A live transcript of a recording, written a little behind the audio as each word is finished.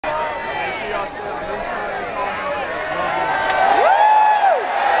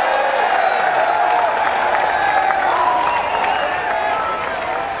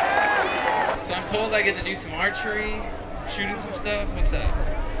I get to do some archery, shooting some stuff. What's up?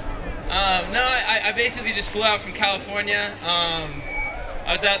 No, I basically just flew out from California. I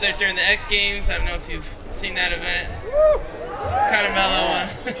was out there during the X Games. I don't know if you've seen that event. It's kind of mellow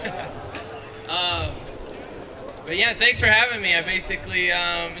one. But yeah, thanks for having me. I basically,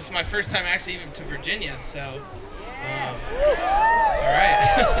 this is my first time actually even to Virginia, so, all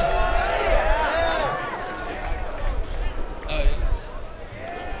right. Oh, yeah.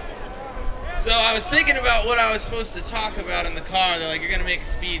 So I was thinking about what I was supposed to talk about in the car. They're like, you're gonna make a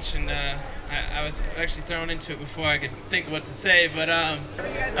speech, and I was actually thrown into it before I could think what to say, but I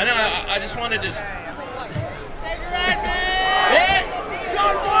know I just wanted to... Shaun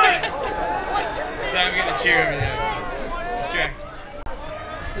White! So I'm gonna cheer over there, so distract.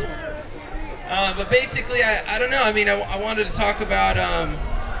 But basically, I don't know. I mean, I wanted to talk about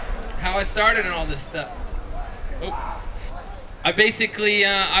how I started and all this stuff. Oh. I basically,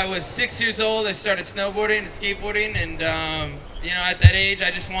 I was 6 years old. I started snowboarding and skateboarding, and you know, at that age,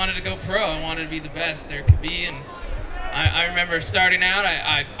 I just wanted to go pro. I wanted to be the best there could be, and I remember starting out,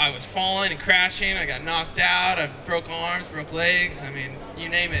 I was falling and crashing. I got knocked out. I broke arms, broke legs. I mean, you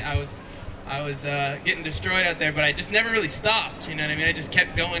name it. I was getting destroyed out there, but I just never really stopped. You know what I mean? I just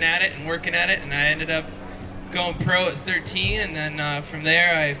kept going at it and working at it, and I ended up going pro at 13, and then from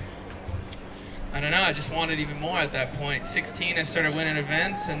there, I don't know, I just wanted even more at that point. 16, I started winning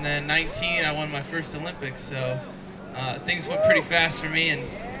events, and then 19, I won my first Olympics, so things went pretty fast for me, and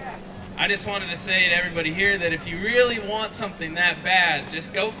I just wanted to say to everybody here that if you really want something that bad,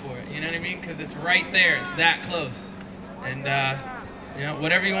 just go for it, you know what I mean? Because it's right there, it's that close. And, you know,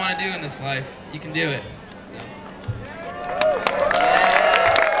 whatever you want to do in this life, you can do it. So.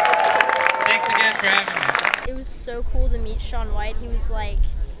 Thanks again for having me. It was so cool to meet Shaun White. He was like,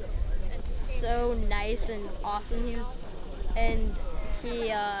 so nice and awesome. He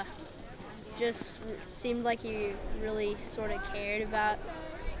just seemed like he really sort of cared about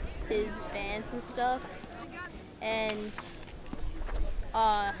his fans and stuff, and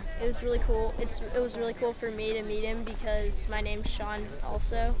it was really cool. It was really cool for me to meet him because my name's Shaun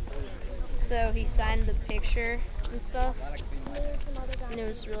also, so he signed the picture and stuff, and it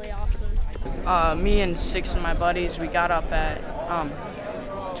was really awesome. Me and 6 of my buddies, we got up at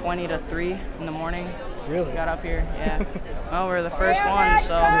 20 to 3 in the morning. Really? Got up here, yeah. Well, we were the first ones,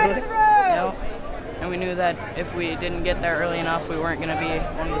 so, yep. And we knew that if we didn't get there early enough, we weren't going to be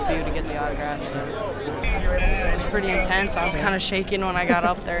one of the few to get the autograph, so it was pretty intense. I was kind of shaking when I got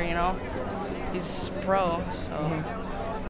up there, you know. He's pro, so.